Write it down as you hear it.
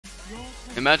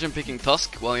Imagine picking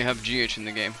Tusk while you have GH in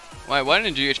the game. Why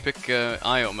didn't GH pick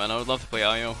IO, man? I would love to play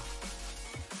IO.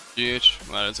 GH?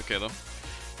 Well, it's okay though.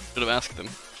 Should have asked him.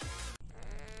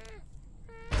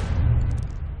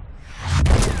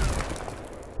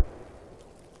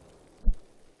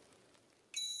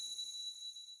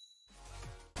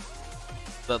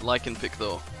 That Lycan pick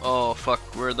though. Oh fuck,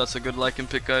 that's a good Lycan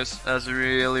pick, guys. That's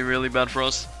really bad for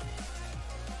us.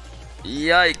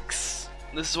 Yikes.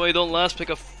 This is why you don't last pick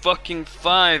a fucking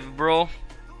 5, bro.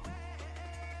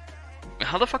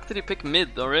 How the fuck did he pick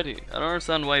mid already? I don't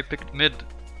understand why he picked mid.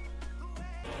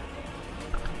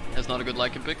 That's not a good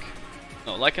Lycan pick.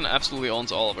 No, Lycan absolutely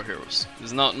owns all of our heroes.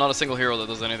 There's not a single hero that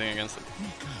does anything against him.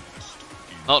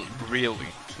 Not really.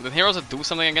 The heroes that do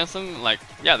something against him, like,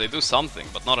 yeah, they do something,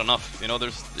 but not enough. You know,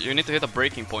 you need to hit a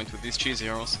breaking point with these cheesy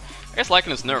heroes. I guess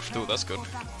Lycan is nerfed too, that's good.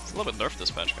 It's a little bit nerfed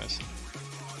this patch, guys.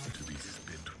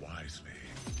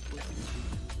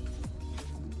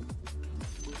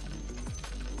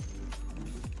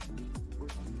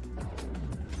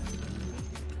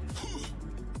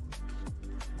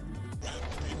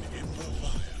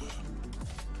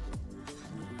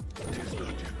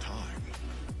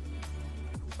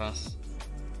 Pass.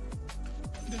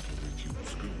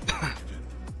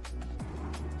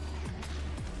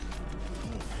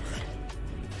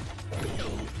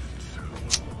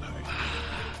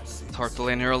 It's hard to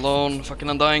lane here alone. Fucking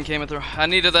Undying came at her. I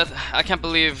needed that. I can't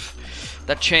believe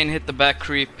that chain hit the back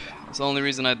creep. That's the only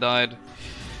reason I died.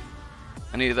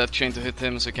 I needed that chain to hit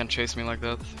him so he can't chase me like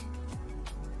that.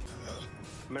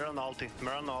 Mirror ulti,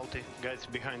 guys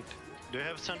behind. Do you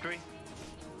have sentry?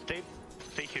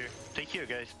 Stay here,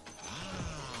 guys.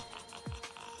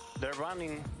 They're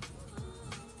running.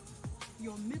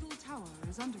 Your middle tower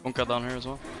is under Kunkka down here as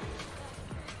well.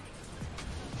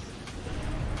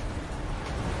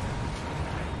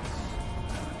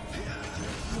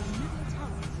 Your middle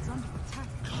tower is under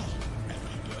attack.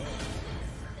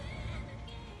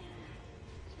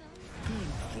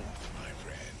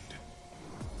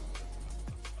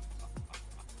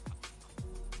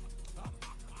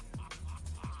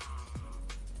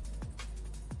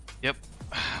 Yep,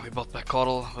 we bought back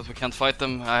Coddle, but we can't fight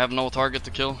them. I have no target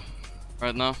to kill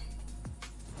right now.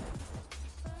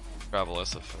 Travel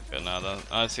SF. Okay, now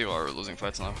I see why we're losing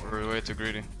fights now. We're way too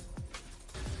greedy.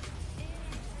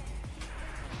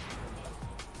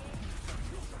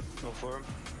 Go for him.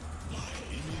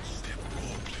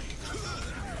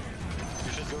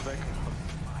 You should go back.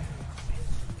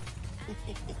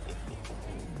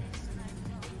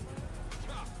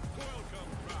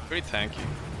 Pretty tanky.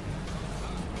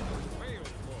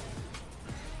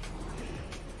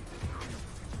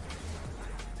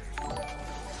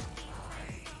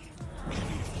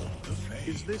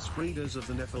 Is this Breeders of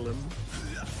the Nephilim?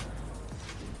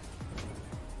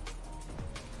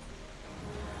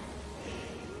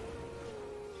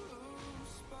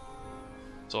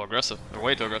 So aggressive. They're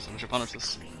way too aggressive. We should punish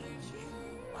this.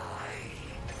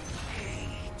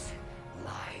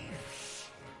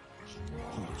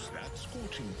 Who's that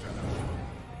scorching fellow?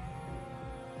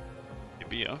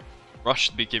 BKB, huh?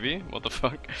 Rushed BKB? What the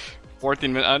fuck?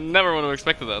 14 minutes. I never would have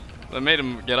expected that. I made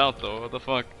him get out though. What the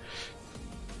fuck?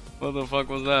 What the fuck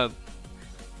was that?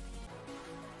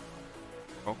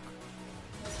 Oh.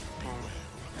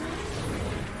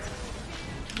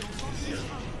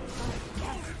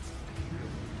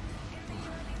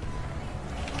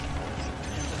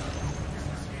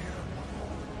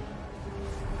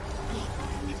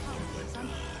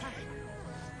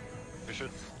 We should.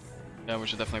 Yeah, we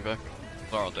should definitely back.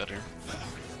 They're all dead here.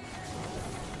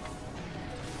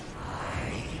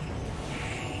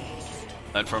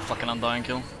 Died for a fucking Undying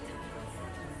kill.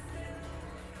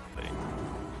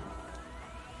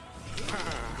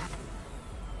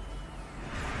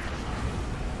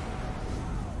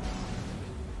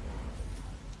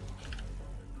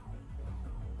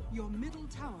 Your middle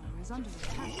tower is under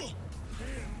attack.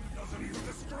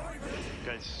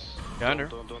 Guys. Behind her.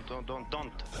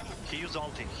 Don't. He used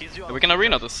ulti. He's your Yeah, we can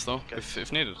arena this though,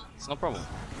 if needed. It's no problem.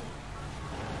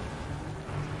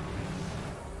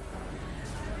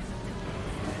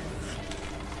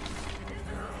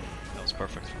 That was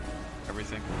perfect.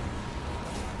 Everything.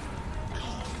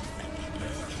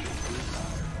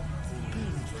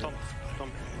 Tom.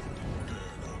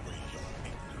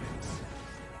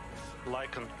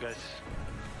 Lycan, guys.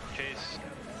 Chase.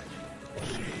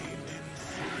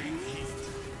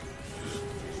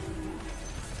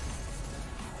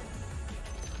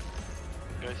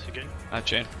 Guys, again.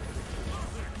 Chain.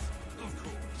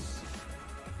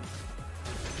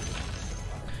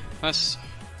 Nice.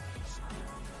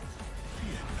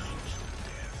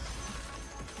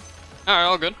 Alright,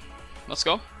 all good. Let's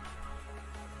go.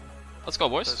 Let's go,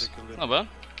 boys. Not bad.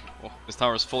 Oh, this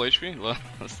tower is full HP.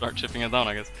 Let's start chipping it down,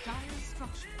 I guess. Dire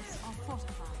structures are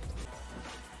fortified.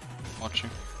 Watching.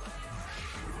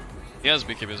 He has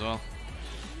BKB as well.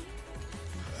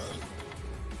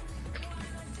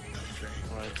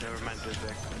 Alright, never mind this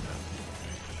deck.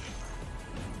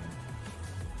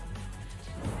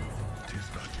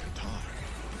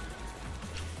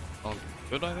 All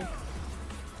good, I think.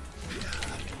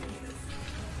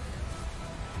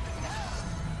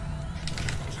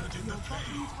 Your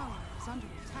bottom tower is under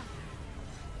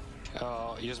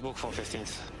attack. Use book for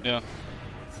 15th. Yeah.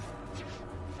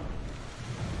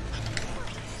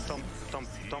 Stomp.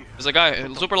 There's a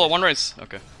guy, super low, one race.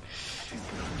 Okay.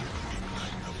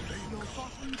 Your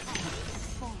bottom tower is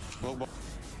falling. Book.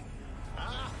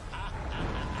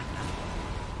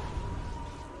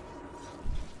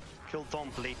 Kill Tom,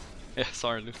 please. Yeah,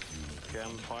 sorry, dude. Okay,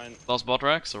 I'm fine. Lost bot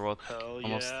racks or what? Hell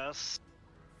Almost. yes.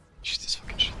 Jeez, this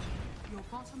fucking shit. Your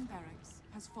bottom barracks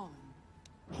has fallen.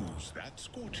 Who's that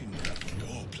scorching at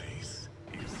your place?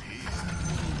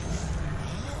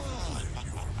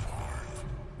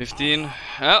 15.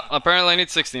 Yeah, apparently I need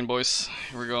 16, boys.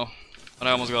 Here we go. But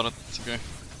I almost got it. It's okay.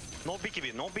 No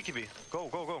BKB, no BKB.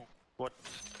 Go. What?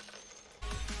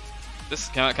 This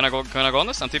can I go on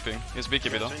this? I'm tipping. He's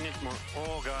BKB though. I need more.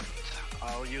 Oh god.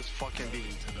 I'll use fucking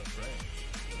BKB.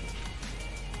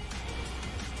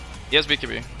 He has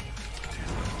BKB.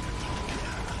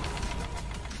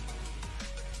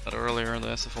 That earlier in the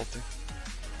SF ulti.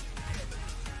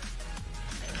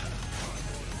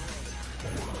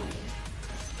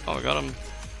 Oh, we got him.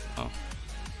 Oh,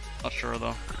 not sure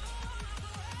though.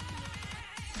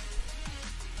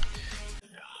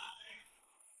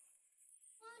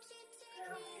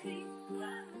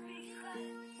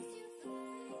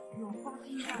 Your bottom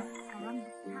barracks are under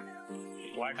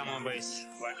attack. Lycan on base.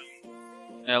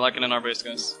 Yeah, Lycan in our base,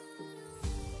 guys.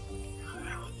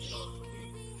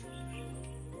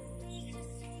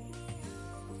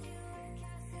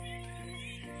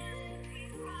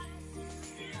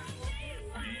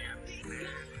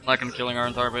 Lycan killing our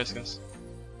entire base, guys.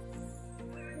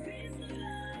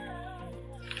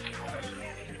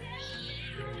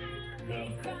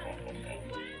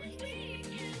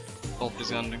 Ult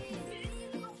is ending.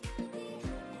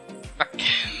 Fuck.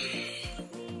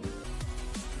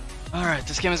 Alright,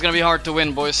 this game is gonna be hard to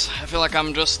win, boys. I feel like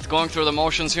I'm just going through the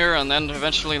motions here, and then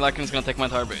eventually Lycan's gonna take my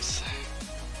entire base.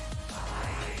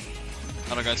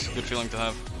 Not a good feeling to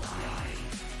have.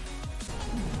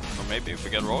 Or maybe if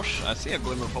we get Roche. I see a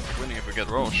glimmer of hope of winning if we get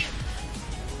Roche.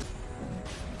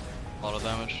 A lot of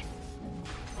damage.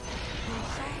 Your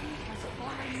soul has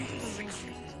fallen to the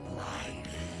wasteland.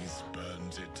 Peace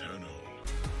burns eternal.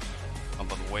 I'm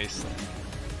about to waste.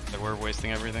 Like we're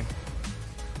wasting everything.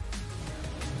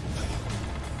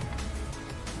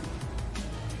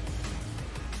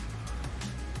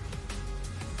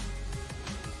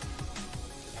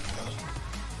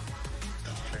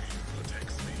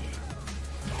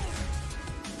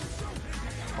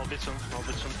 I'll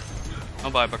bit soon.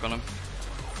 I'll buy back on him.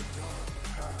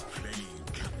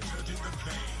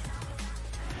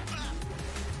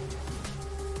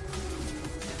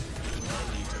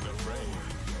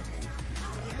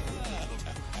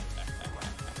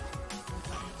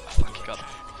 Fuck, he got it.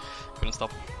 Couldn't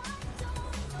stop.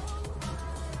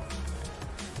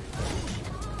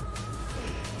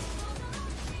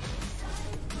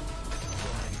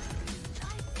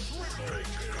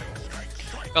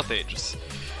 Got the Aegis.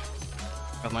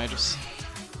 Got my Aegis.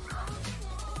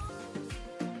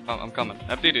 Oh, I'm coming.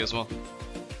 FDD as well.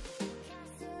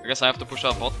 I guess I have to push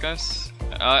out bot, guys.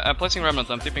 I'm placing Remnant,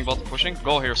 I'm tipping bot, pushing.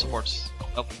 Go here, supports.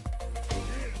 Help.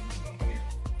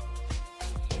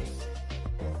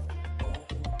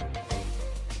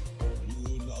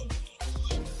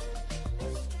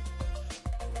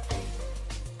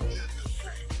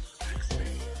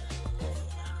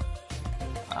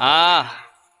 Ah!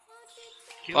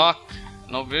 Fuck!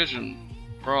 No vision.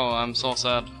 Bro, I'm so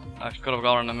sad. I could have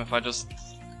gotten him if I just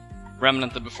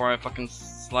remnanted before I fucking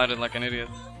slided like an idiot.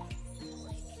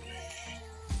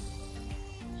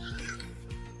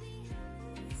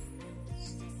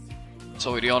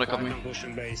 So idiotic of me. Lycan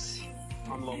pushing base.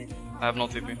 I'm long. I have no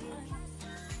TP.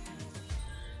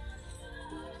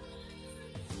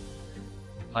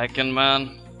 Lycan,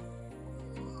 man.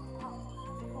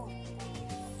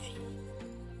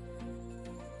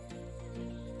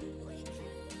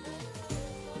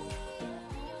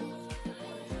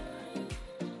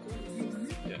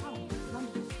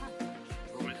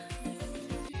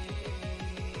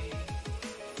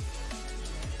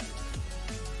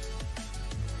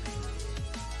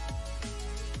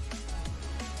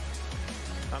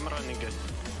 I'm running it.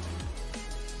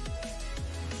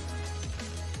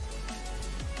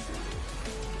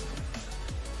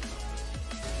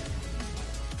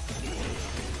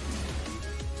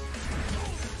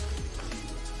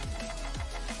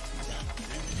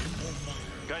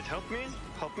 Guys, help me!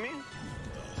 Help me!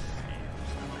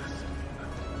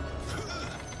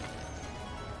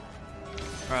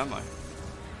 Where am I?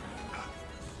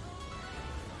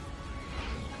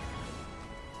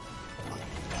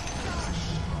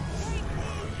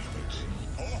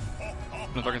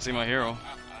 If I can see my hero.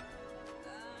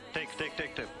 Take.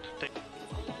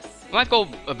 I might go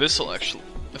Abyssal actually.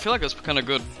 I feel like that's kind of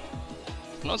good.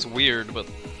 I know it's weird, but I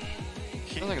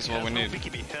think it's what we need.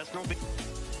 BKB, has no BKB.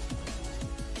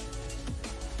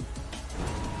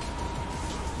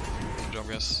 Good job,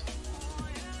 guys.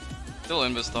 Still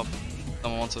invis top.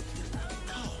 Someone wants it.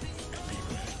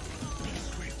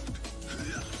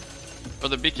 For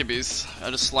the BKBs,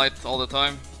 I just slide all the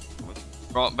time.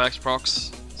 Backs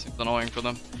procs. Seems annoying for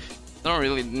them. They don't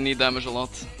really need damage a lot.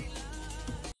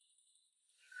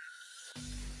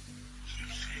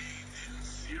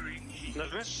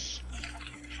 That's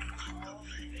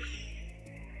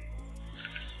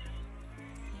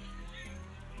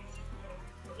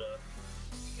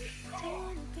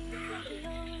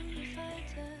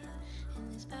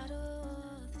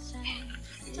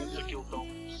me.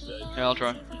 Yeah, I'll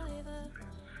try.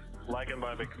 Lycan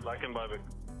buyback.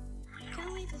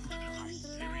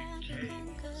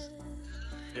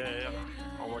 Yeah.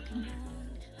 I'll work.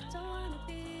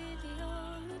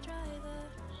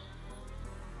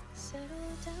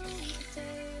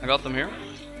 I got them here.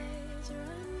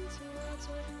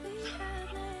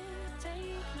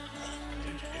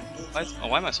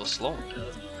 Why am I so slow?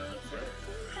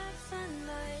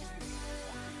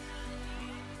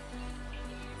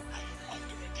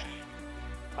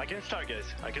 I can start, guys.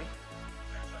 I can.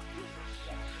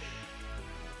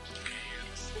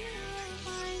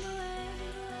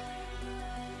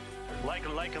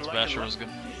 Lycan. Basher was good.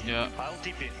 Yeah. I'll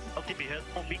TP. Has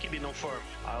no BKB, no farm.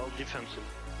 I'll defense it.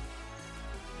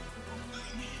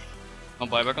 I'll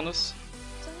buyback on this.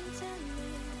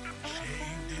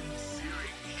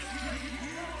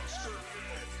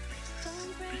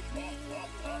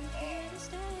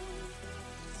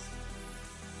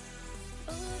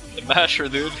 The basher,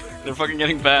 dude. They're fucking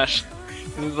getting bashed.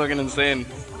 This is fucking insane.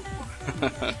 You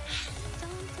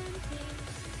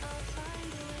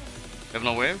have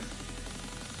no wave?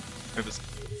 Wave is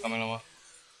coming over.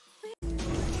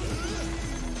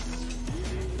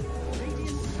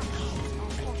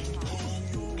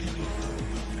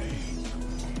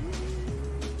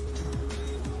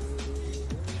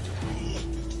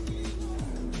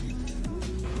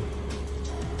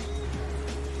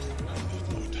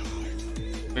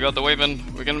 We got the wave in.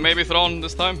 We can maybe throw on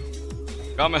this time.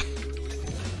 Come in.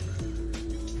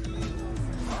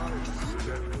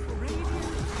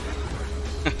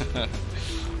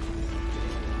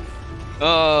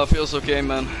 Oh, feels okay,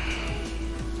 man.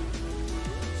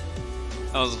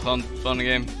 That was a fun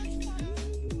game.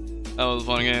 That was a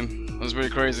fun game. It was a really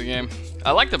crazy game.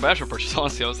 I like the Basher purchase,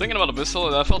 honestly. I was thinking about Abyssal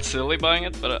and I felt silly buying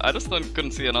it, but I just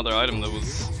couldn't see another item that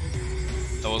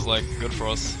was like good for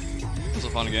us. It was a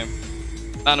fun game.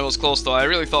 And it was close though. I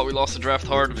really thought we lost the draft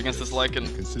hard against this Lycan.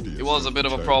 It was a bit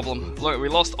of a problem. Look, we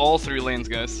lost all 3 lanes,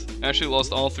 guys. Actually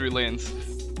lost all 3 lanes.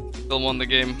 Still won the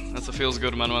game. That's a feels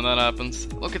good, man, when that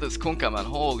happens. Look at this Kunkka, man.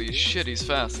 Holy shit, he's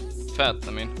fast. Fat,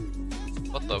 I mean.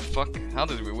 What the fuck? How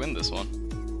did we win this one?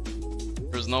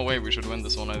 There's no way we should win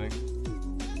this one, I think.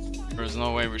 There's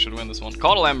no way we should win this one.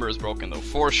 Coddle Ember is broken though,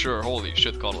 for sure. Holy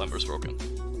shit, Coddle Ember is broken.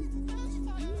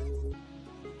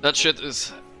 That shit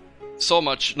is so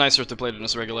much nicer to play than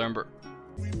this regular Ember.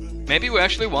 Maybe we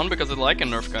actually won because of the Lycan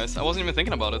nerf, guys. I wasn't even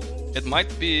thinking about it. It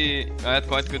might be... I had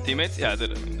quite good teammates. Yeah, I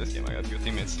did. I mean, this game I got good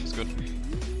teammates. It was good.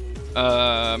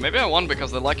 Maybe I won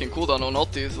because the Lycan cooldown on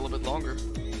ulti is a little bit longer.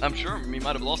 I'm sure we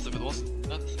might have lost if it wasn't.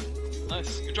 That's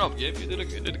nice. Good job, Gabe. You did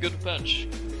a good patch.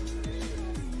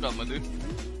 Good job, my dude.